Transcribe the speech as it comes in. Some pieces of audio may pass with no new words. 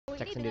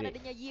ngecek ini sendiri. dengan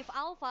adanya Yiv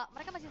Alpha,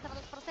 mereka masih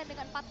 100%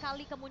 dengan 4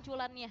 kali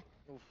kemunculannya.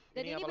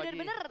 Dan ini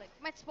benar-benar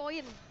match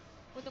point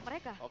untuk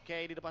mereka.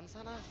 Oke, di depan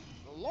sana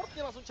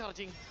Lordnya langsung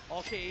charging.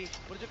 Oke,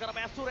 menuju ke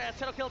arah Turret,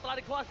 shadow kill telah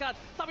dikeluarkan.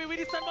 Tapi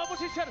Widhi standby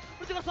position,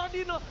 menuju ke seorang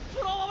Nino.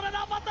 Surawa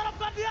berada dapat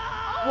terapkan dia.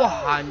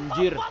 Wah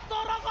anjir. 4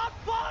 orang on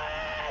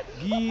point.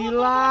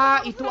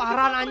 Gila, itu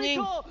Aran anjing.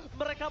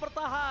 Mereka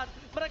bertahan,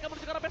 mereka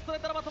menuju ke arah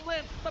Turret dari bottom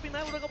lane. Tapi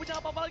Nile udah gak punya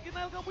apa-apa lagi,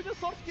 Nile gak punya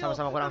sword kill.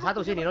 Sama-sama kurang satu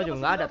sih, Nino juga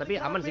nggak ada, tapi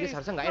aman sih guys,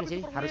 harusnya nggak end sih,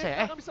 harusnya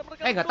ya.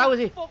 Nggak tahu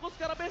sih. Fokus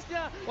ke arah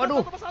base-nya.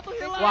 Waduh,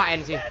 wah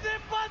end sih.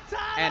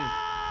 End.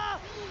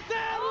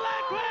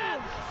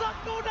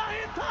 Sekuda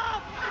hitam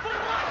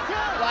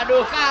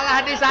Waduh, kalah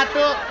di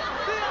satu.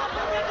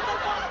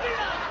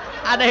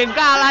 Ada yang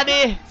kalah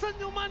nih.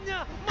 Senyumannya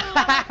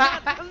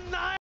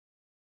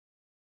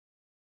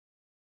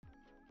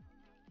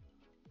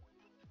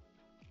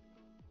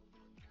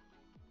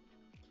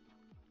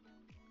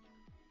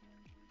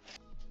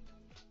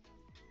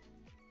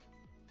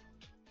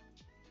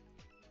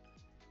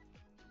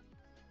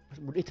Mas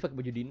Budi itu pakai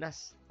baju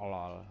dinas.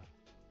 Lol.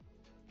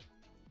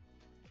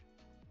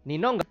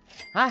 Nino enggak?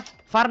 Hah?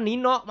 Far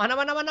Nino? Mana?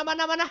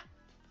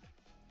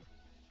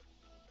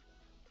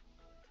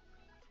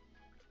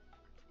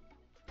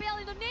 Piala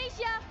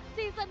Indonesia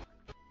season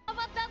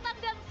selamat datang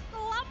dan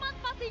selamat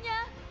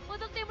pastinya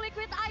untuk tim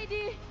Liquid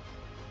ID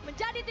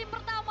menjadi tim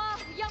pertama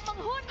yang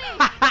menghuni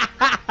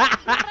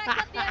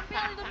bracket di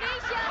Piala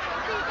Indonesia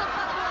season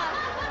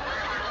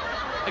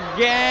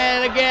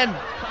 14. Again.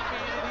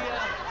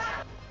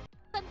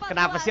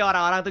 Kenapa sih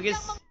orang-orang tuh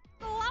guys?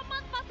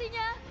 Selamat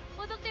pastinya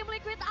untuk tim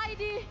Liquid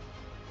ID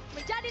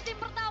menjadi tim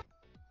pertama.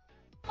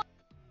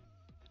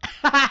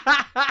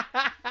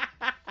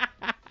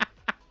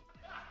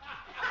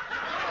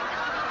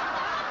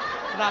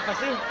 Kenapa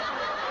sih?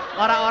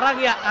 Orang-orang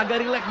ya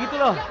agak relax gitu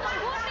loh. Yang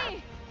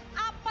menghuni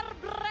upper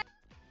bracket.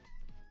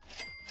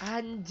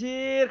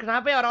 Anjir,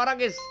 kenapa ya orang-orang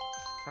guys?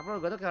 Kenapa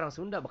gue tuh kayak orang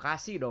Sunda,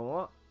 Bekasi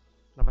dong.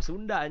 Kenapa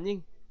Sunda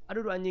anjing?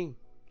 Aduh anjing.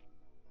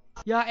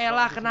 Ya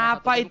elah,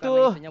 kenapa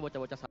itu?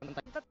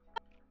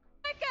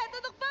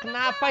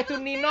 Kenapa itu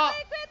Nino?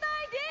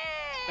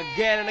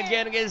 Again and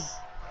again guys.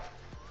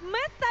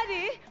 Match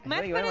tadi,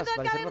 match penentuan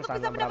kalian untuk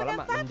bisa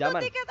mendapatkan satu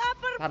tiket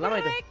upper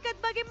bracket.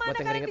 Bagaimana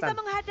kalian bisa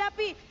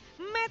menghadapi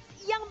match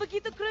yang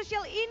begitu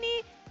krusial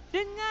ini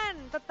dengan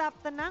tetap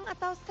tenang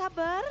atau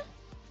sabar?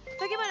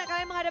 Bagaimana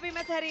kalian menghadapi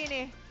match hari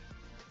ini?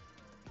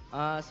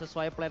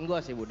 Sesuai plan gue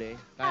sih Bude.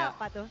 Kayak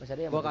apa tuh?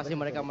 Gue kasih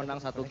mereka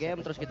menang 1 game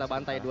terus kita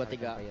bantai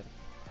 2-3.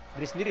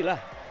 Diri sendiri lah.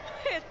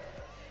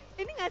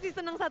 Ini ngasih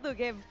senang 1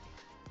 game.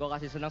 Gue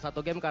kasih senang 1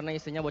 game karena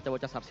isinya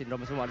bocah-bocah sub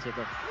syndrome semua di situ.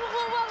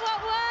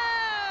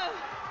 Wow.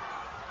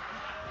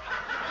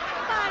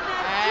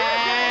 Panas.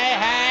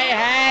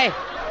 Hey.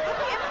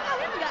 Tapi emang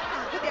kalian nggak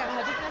takut ya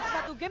habis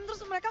ngasih 1 game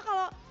terus mereka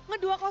kalau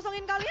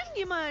ngedua-kosongin kalian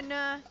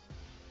gimana?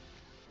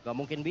 Gak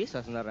mungkin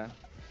bisa sebenarnya.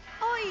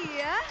 Oh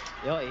iya?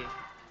 Yoi.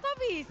 Kok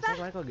bisa?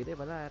 Kemarin kok gitu ya,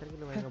 padahal hari ini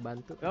lumayan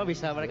ngebantu. Gak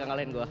bisa mereka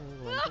ngalahin gue.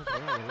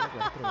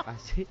 Terima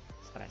kasih.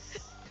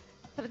 Stres.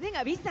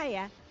 Sepertinya nggak bisa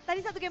ya.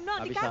 Tadi 1 game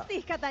doang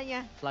dikasih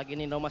katanya. Selagi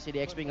Nino masih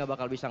di XP nggak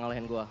bakal bisa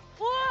ngalahin gue.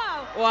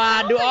 Wow.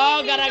 Waduh,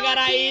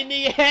 gara-gara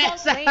ini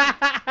guys.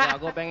 Ya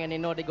gue pengen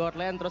Nino di God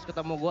Lane terus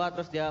ketemu gue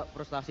terus dia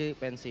frustasi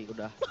pensi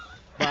udah.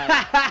 Bye.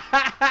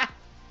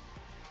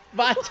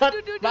 Bacot.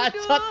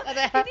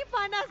 Ini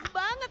panas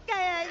banget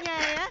kayaknya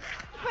ya.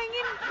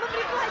 Pengen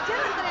memberi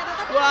pelajaran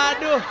ternyata.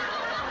 Waduh.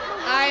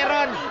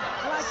 Iron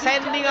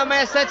sending a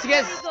message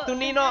guys to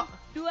Nino.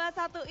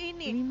 2-1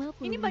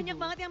 ini banyak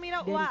banget yang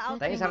Mira. Wah,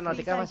 tadi saran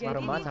Nautica mas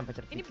baru banget sampai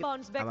certificate. Ini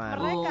bounce back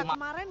mereka.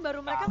 Kemarin baru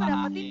mereka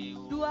ngedapetin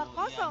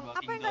 2-0.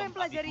 Apa yang kalian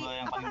pelajari?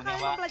 Apakah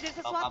kalian mempelajari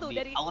sesuatu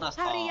dari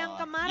hari yang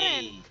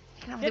kemarin?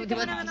 Dari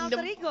kemenangan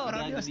Alter Ego?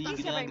 Siapa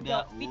yang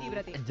jawab? Widhi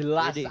berarti?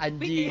 Jelas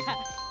anjing.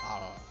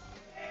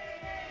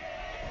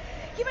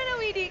 Gimana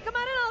Widhi?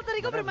 Kemarin Alter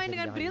Ego bermain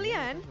dengan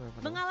brilian,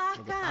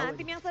 mengalahkan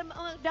tim yang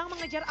sedang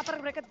mengejar upper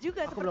bracket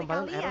juga seperti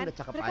kalian.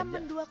 Mereka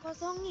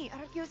mendua-kosongi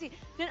RQC.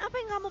 Dan apa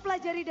yang kamu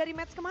pelajari dari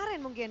match kemarin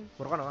mungkin?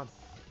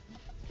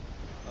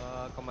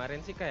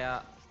 Kemarin sih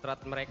kayak strat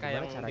mereka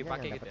yang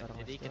dipakai gitu ya.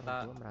 Jadi kita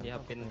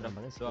nyiapin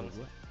draft doang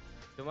sih.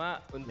 Cuma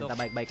untuk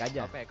baik-baik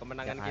aja. Oke,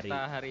 kemenangan kita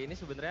hari ini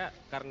sebenarnya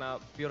karena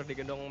pure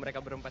digendong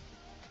mereka berempat.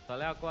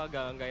 Soalnya aku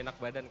agak nggak enak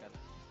badan kan.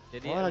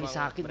 Jadi lagi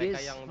sakit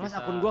guys. Mas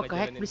akun gua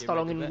kehack, please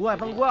tolongin gua.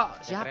 Emang gua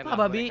siapa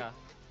babi?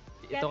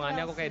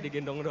 Hitungannya aku kayak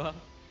digendong doang.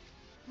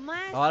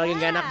 Lagi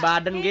gak enak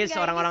badan guys,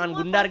 orang-orangan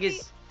gundar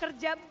guys.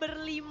 Kerja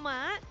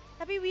berlima,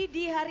 tapi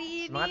Widhi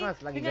hari ini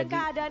dengan gaji,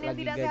 keadaan yang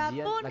tidak sehat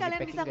pun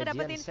kalian bisa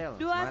ngedapetin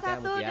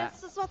 2-1 dan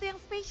sesuatu yang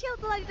spesial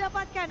telah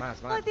didapatkan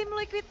oleh tim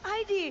Liquid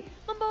ID.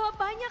 Membawa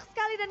banyak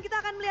sekali dan kita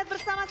akan melihat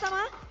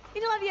bersama-sama.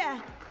 Inilah dia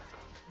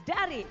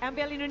dari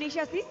MPL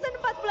Indonesia Season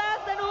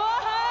 14 dan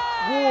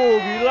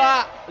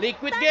gila,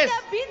 Liquid guys.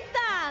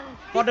 Bintang.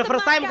 For the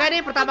first time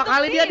kali ini, pertama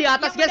kali dia di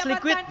atas guys,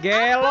 Liquid.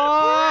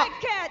 Gelo.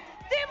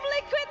 Tim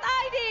Liquid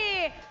ID.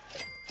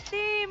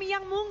 Tim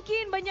yang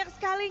mungkin banyak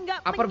sekali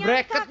nggak upper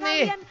bracket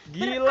nih.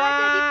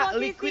 Gila,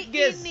 Liquid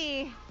guys.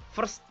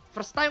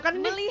 First time kan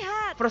ini?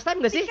 Melihat First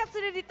time gak sih? tiket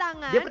sudah di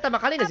tangan. Dia pertama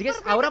kali gak sih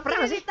guys? Upper Aura bracket pernah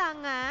gak sudah sih? di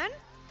tangan.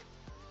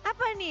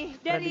 Apa nih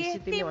dari Prediksi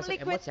timnya tim masuk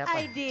Liquid emot siapa?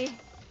 ID?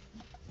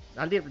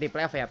 Nanti di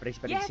playoff ya prediksi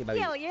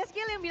bagi.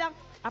 Yeskiel yang bilang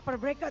upper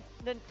bracket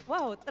dan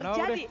wow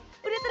terjadi.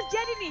 Udah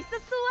terjadi nih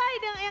sesuai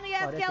dengan yang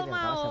Yeskiel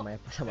mau. Sama Ya,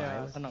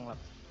 Ayo. senang lah.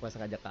 Gua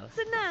sengaja kalah.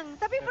 Senang,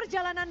 tapi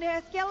perjalanan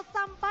Yeskiel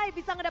sampai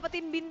bisa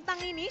ngedapetin bintang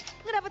ini,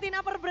 ngedapetin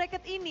upper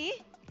bracket ini.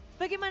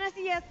 Bagaimana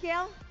sih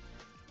Yeskiel?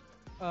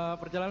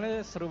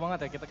 Perjalanannya seru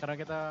banget ya karena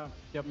kita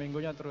tiap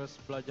minggunya terus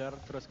belajar,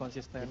 terus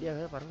konsisten. Jadi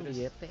akhirnya parah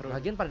di YT. terus.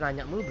 Lagian pada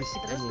nanya mulu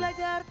berisik Terus anjing.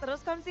 belajar,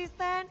 terus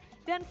konsisten,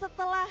 dan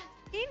setelah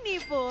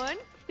ini pun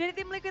dari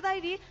tim Liquid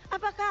ID,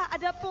 apakah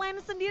ada plan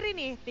sendiri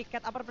nih?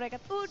 Tiket upper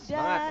bracket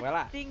Semangat,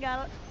 Wela. udah, tinggal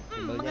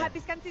Timbelnya.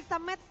 menghabiskan sisa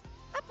match.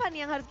 Apa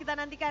nih yang harus kita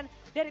nantikan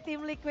dari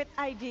tim Liquid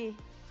ID?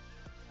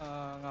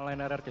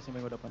 Ngalahin RRQ sih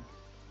minggu depan.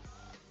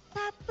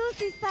 Satu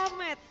sisa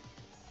match.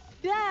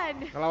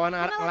 Dan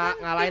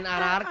Ngalahin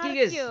RRQ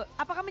guys.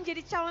 apakah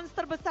menjadi challenge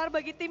terbesar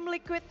bagi tim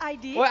Liquid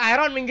ID? Woi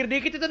Iron minggir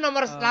dikit itu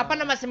nomor 8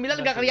 sama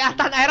 9 gak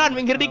kelihatan Iron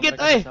minggir dikit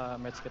Mereka oi.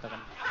 bisa match kita kan.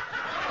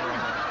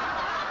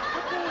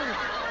 Oke.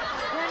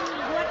 Dan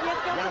buat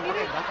Yeskiel Jangan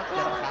sendiri, pakai gatot,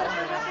 lawan jarak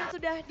terberat sekarang. yang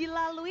sudah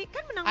dilalui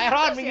kan menang Iron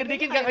terus ya, minggir berarti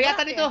dikit paling gak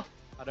kelihatan berat itu.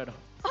 ya? Ada dong.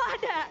 Oh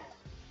ada.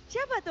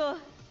 Siapa tuh?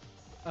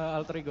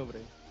 Alter Ego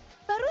bro.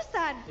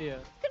 Barusan. Iya.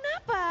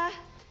 Kenapa?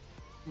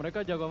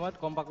 Mereka jago banget,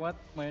 kompak banget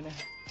mainnya.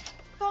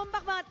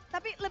 Kompak banget,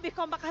 tapi lebih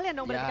kompak kalian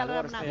dong berarti Ya kalau lu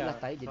udah harus menang. Iya, bilang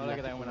tadi jadi soalnya kita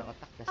laki yang punya menang.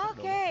 otak dasar dong.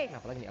 Oke.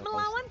 Kenapa lagi nih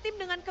Melawan tim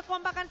dengan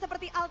kekompakan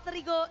seperti Alter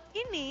Ego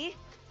ini,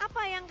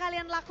 apa yang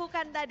kalian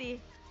lakukan tadi?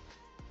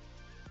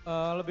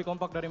 Lebih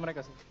kompak dari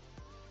mereka sih.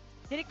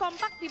 Jadi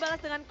kompak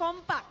dibalas dengan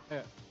kompak.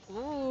 Iya.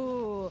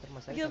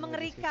 Skill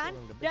mengerikan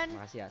dan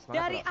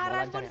dari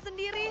Aran pun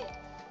sendiri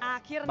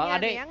akhirnya Bang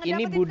Ade, nih yang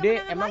ini ngedapetin Bude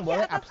kemenangan emang lagi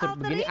boleh atas absurd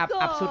Alter begini? Ego.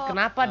 Absurd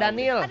kenapa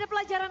Daniel? Ada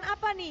pelajaran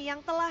apa nih yang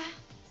telah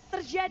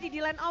terjadi di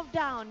Land of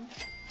Down?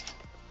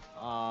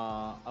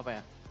 Apa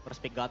ya?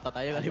 First pick Gatot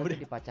aja kali udah.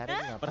 Dipacarin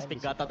ngapain? First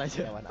pick Gatot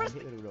aja.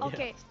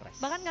 Oke,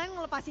 bahkan kalian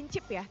ngelepasin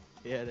chip ya?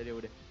 Iya tadi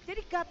udah.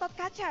 Jadi Gatot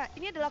kaca,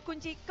 ini adalah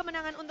kunci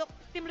kemenangan untuk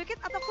tim Liquid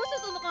atau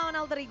khusus untuk lawan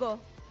Alter Ego?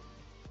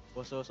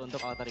 Khusus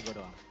untuk Alter Ego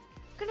doang.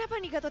 Kenapa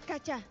nih Gatot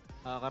kaca?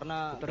 Karena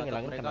Itu Gatot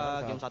ngilangin mereka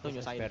kenangan game sama 1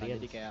 nyusahin kan, experience.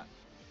 jadi kayak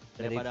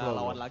Dari daripada flow.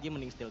 lawan lagi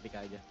mending steal pick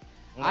aja.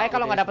 Ay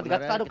kalau udah, nggak dapet Gatot,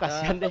 sebenarnya aduh kita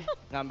kasihan deh.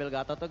 Ngambil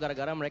Gatot tuh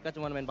gara-gara mereka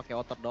cuma main pakai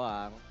otot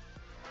doang.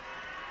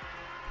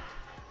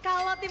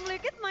 Kalau tim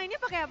Liquid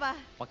mainnya pakai apa?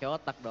 Pakai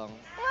otak dong.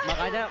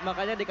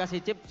 Makanya dikasih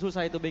chip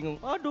susah itu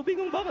bingung. Aduh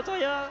bingung banget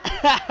saya.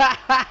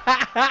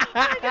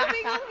 Aduh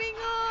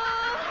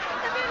bingung-bingung.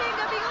 Tapi ada yang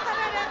nggak bingung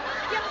karena ada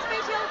yang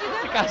spesial juga.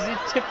 Dikasih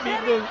chip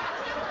bingung.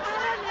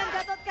 Aran dengan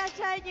Gatot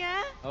kacanya.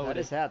 Oh,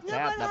 Udah sehat,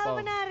 Ngebuat hal Dapo.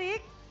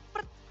 menarik.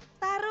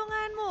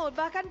 Pertarunganmu,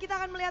 bahkan kita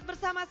akan melihat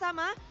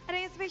bersama-sama.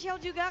 Ada yang spesial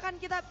juga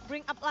akan kita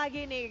bring up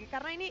lagi nih.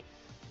 Karena ini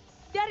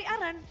dari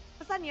Aran,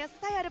 pesannya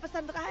saya ada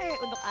pesan untuk AE.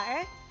 Untuk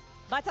AE,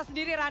 baca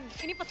sendiri Ran,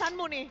 ini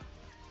pesanmu nih.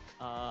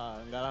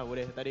 Enggak lah,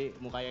 udah tadi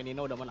mukanya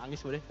Nino udah menangis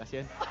udah,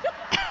 kasihan.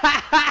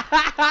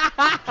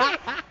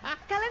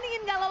 Kalian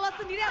ingin gak lolos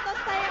sendiri atau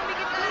saya yang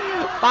bikin kalian gak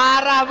lolos?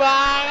 Parah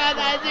banget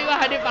anjing,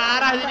 wah ini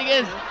parah sini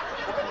guys.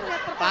 Tapi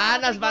ngeliat performa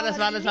Panas.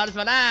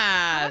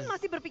 Kalian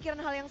masih berpikiran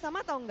hal yang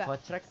sama atau enggak?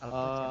 Coach Rek,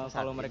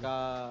 Kalau mereka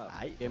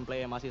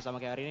gameplay masih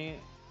sama kayak hari ini,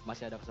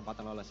 masih ada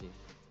kesempatan lolos sih.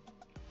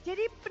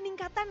 Jadi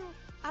peningkatan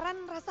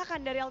Aran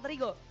rasakan dari Alter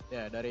Ego?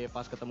 Ya, dari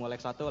pas ketemu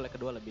leg 1, leg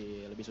kedua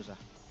lebih susah.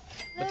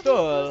 Lebih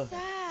Betul.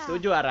 susah.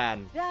 Setuju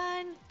Aran.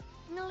 Dan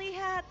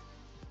ngelihat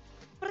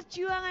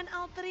perjuangan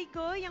Alter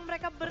Ego yang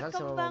mereka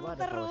berkembang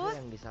terus,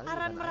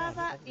 Aran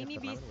merasa ini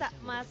bisa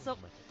masuk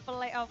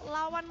playoff.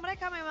 Lawan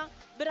mereka memang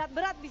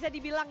berat-berat bisa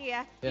dibilang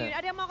ya. Yeah.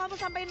 Ada yang mau kamu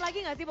sampaikan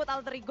lagi nggak sih buat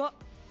Alter Ego?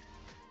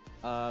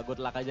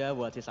 Good luck aja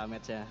buat sisa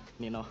match-nya,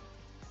 Nino.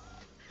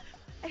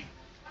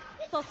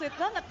 So sweet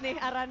banget nih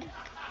Aran.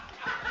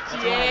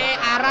 Cie,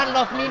 Aran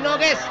love Nino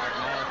guys.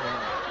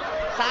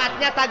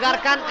 Saatnya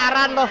tagarkan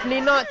Aran love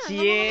Nino.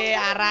 Cie,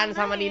 Aran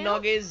sama Nino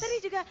guys.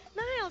 Tadi juga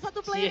Nail,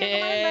 satu player yang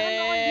kemarin bahkan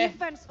lawan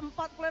defense.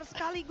 4 player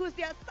sekaligus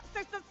ya.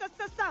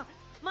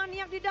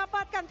 Maniak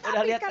didapatkan, Udah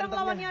tapi lihat sekarang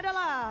antemnya. lawannya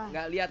adalah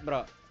Nggak lihat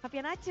bro.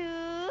 Papian Acu.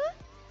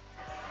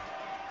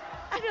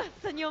 Aduh,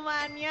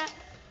 senyumannya.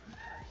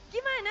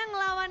 Gimana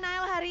ngelawan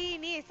Nail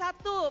hari ini?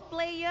 Satu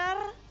player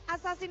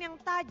assassin yang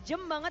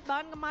tajam banget,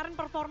 bahkan kemarin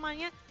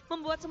performanya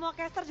membuat semua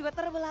caster juga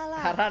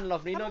terbelalak. Aran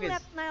love Nino Kamu guys.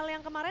 lihat Nail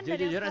yang kemarin dan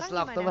yang Jujur sekarang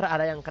setelah Oktober gimana?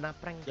 ada yang kena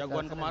prank.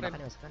 Jagoan kemarin.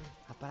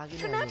 Apalagi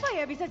nih Kenapa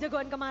ya bisa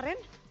jagoan kemarin?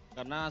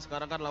 Karena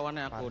sekarang kan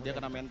lawannya aku, dia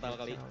kena mental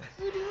kali.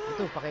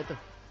 Itu pakai itu.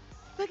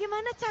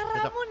 Bagaimana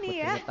caramu nih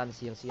ya? Keringetan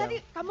siang-siang. Tadi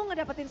kamu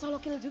ngedapetin solo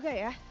kill juga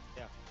ya?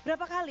 Ya.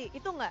 Berapa kali?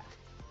 Itu enggak?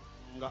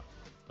 Enggak,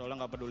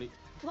 soalnya nggak peduli.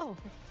 Wow.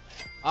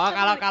 Oh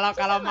kalau Susah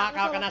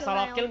nggak kena solo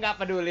solo kill, kill nggak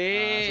peduli.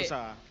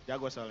 Susah,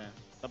 jago soalnya.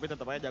 Tapi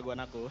tetap aja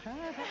jagoan aku.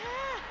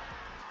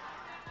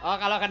 Oh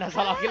kalau kena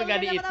solo kill nggak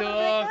udah dapat dihitung,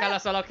 upper breaker. kalau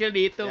solo kill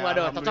dihitung. Ya,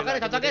 Waduh, cocok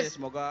alhamdulillah, cocok guys.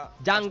 Semoga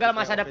Janggal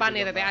masa pas di depan playoff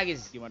nih juga TTA nggak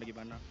guys.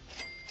 Gimana.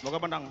 Semoga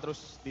menang terus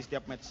di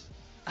setiap match.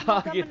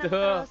 Oh Semoga gitu.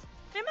 menang terus.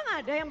 Memang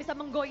ada yang bisa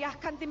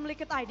menggoyahkan tim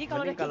Liquid ID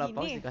kalau udah kalau kayak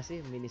Paus gini. dikasih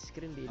mini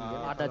screen di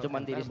ada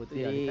cuman diri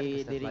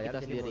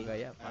kita sendiri.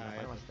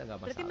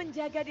 Berarti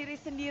menjaga diri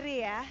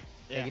sendiri ya.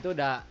 Kayak gitu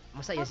udah,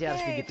 masa ya sih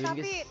harus digituin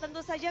guys. Tapi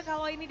tentu saja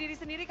kalau ini diri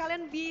sendiri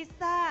kalian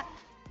bisa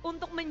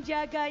untuk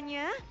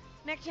menjaganya.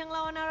 Next yang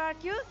lawan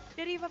RRQ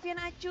dari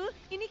Fabian Acu,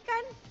 ini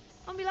kan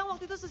Om bilang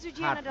waktu itu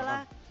Susujian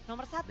adalah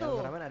nomor 1.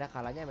 Dan ada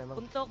kalanya memang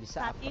untuk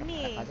bisa saat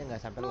ini nggak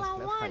sampai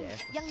melawan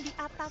yang di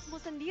atasmu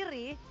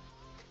sendiri.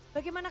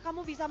 Bagaimana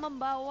kamu bisa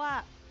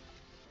membawa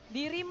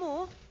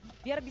dirimu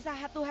biar bisa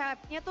head to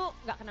head-nya tuh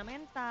nggak kena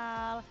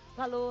mental,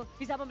 lalu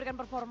bisa memberikan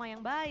performa yang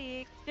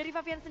baik. Dari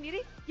Fabian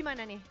sendiri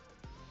gimana nih?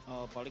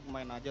 Paling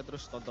main aja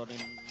terus tontonin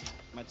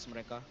match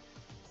mereka,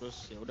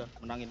 terus ya udah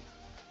menangin.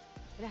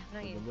 Udah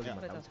menangin. Ya,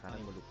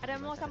 ada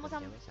mau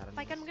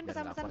sampaikan mungkin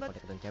pesan-pesan buat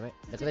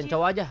deketin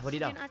cowok aja,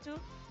 Wadidang.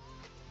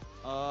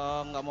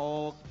 Nggak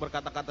mau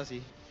berkata-kata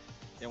sih,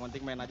 yang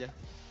penting main aja.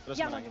 Terus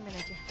menangin. Main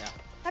aja. Ya.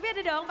 Tapi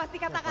ada dong pasti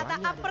kata-kata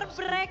upper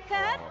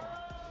bracket.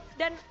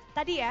 Dan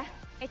tadi ya,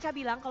 Echa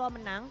bilang kalau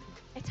menang,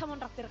 Echa mau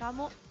traktir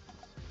kamu.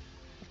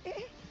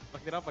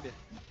 Traktir apa dia?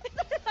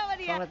 Sama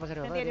dia.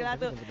 Nanti dia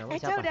tuh.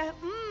 Echa udah,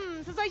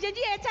 sesuai janji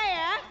Echa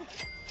ya.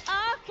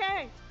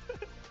 Oke.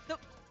 Tuh.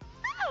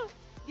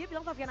 Dia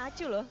bilang Fabian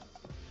Acu loh.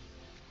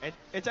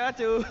 Echa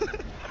Acu.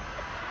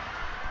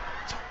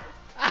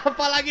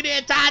 Apalagi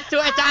dia Echa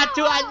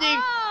Acu anjing.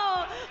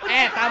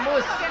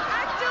 Tamus. Fabian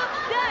Acu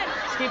dan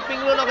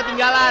skipping lu no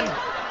ketinggalan.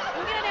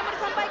 Mungkin ada yang mau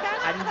disampaikan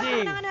atas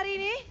kemenangan hari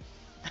ini?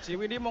 Si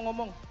Widi mau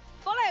ngomong.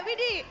 Boleh,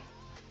 Widi.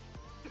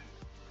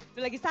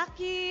 Udah lagi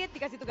sakit,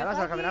 dikasih tugas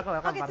lagi.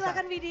 Oke,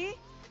 silakan Widi.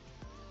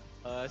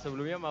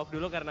 Sebelumnya maaf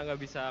dulu karena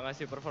nggak bisa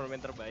ngasih performa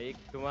yang terbaik.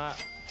 Cuma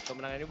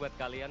kemenangan ini buat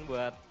kalian,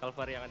 buat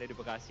Kalvar yang ada di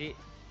Bekasi,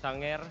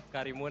 Sanger,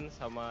 Karimun,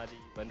 sama di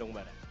Bandung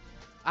Barat.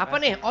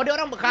 Apa nih? Oh dia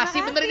orang Bekasi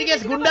bener ini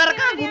guys, Gundar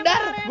kah?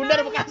 Gundar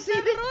Bekasi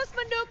nih. Terus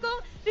mendukung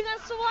dengan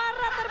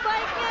suara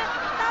terbaiknya.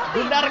 Tapi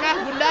Gundar kah?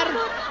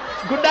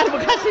 Gundar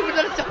Bekasi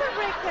bener.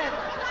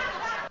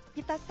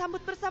 Kita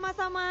sambut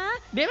bersama-sama.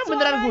 Dia emang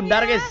beneran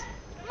Gundar guys.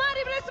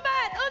 Mari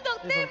bersebat untuk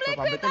tim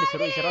Liquid ID.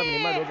 Disuruh isi roll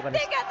minimal dulu, bukan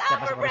Tiket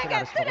upper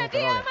bracket sudah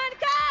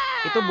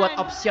diamankan. Itu buat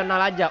opsional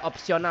aja,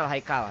 opsional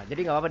Haikal. Jadi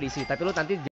nggak apa-apa diisi, tapi lu nanti